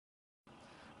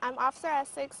I'm Officer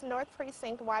Essex, North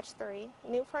Precinct, Watch 3.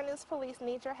 Newport News Police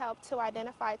need your help to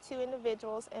identify two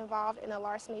individuals involved in a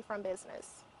larceny from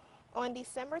business. On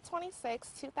December 26,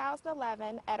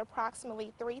 2011, at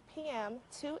approximately 3 p.m.,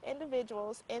 two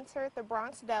individuals entered the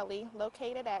Bronx Deli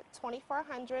located at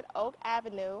 2400 Oak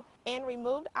Avenue and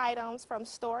removed items from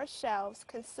store shelves,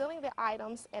 concealing the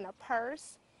items in a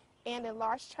purse and in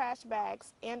large trash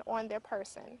bags and on their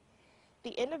person.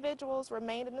 The individuals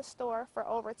remained in the store for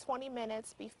over 20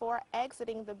 minutes before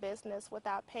exiting the business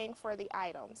without paying for the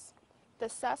items. The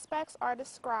suspects are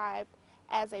described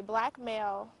as a black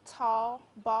male, tall,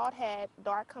 bald head,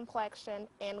 dark complexion,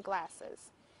 and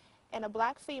glasses, and a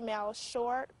black female,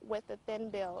 short with a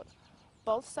thin build.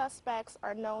 Both suspects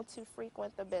are known to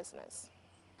frequent the business.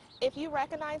 If you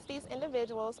recognize these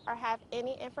individuals or have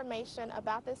any information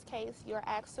about this case, you are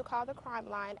asked to call the crime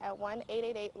line at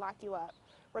 1-888-LOCK-YOU-UP.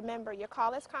 Remember, your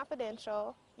call is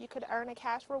confidential. You could earn a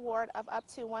cash reward of up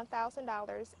to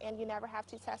 $1,000, and you never have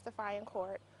to testify in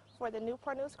court. For the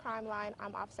Newport News Crime Line,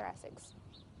 I'm Officer Essex.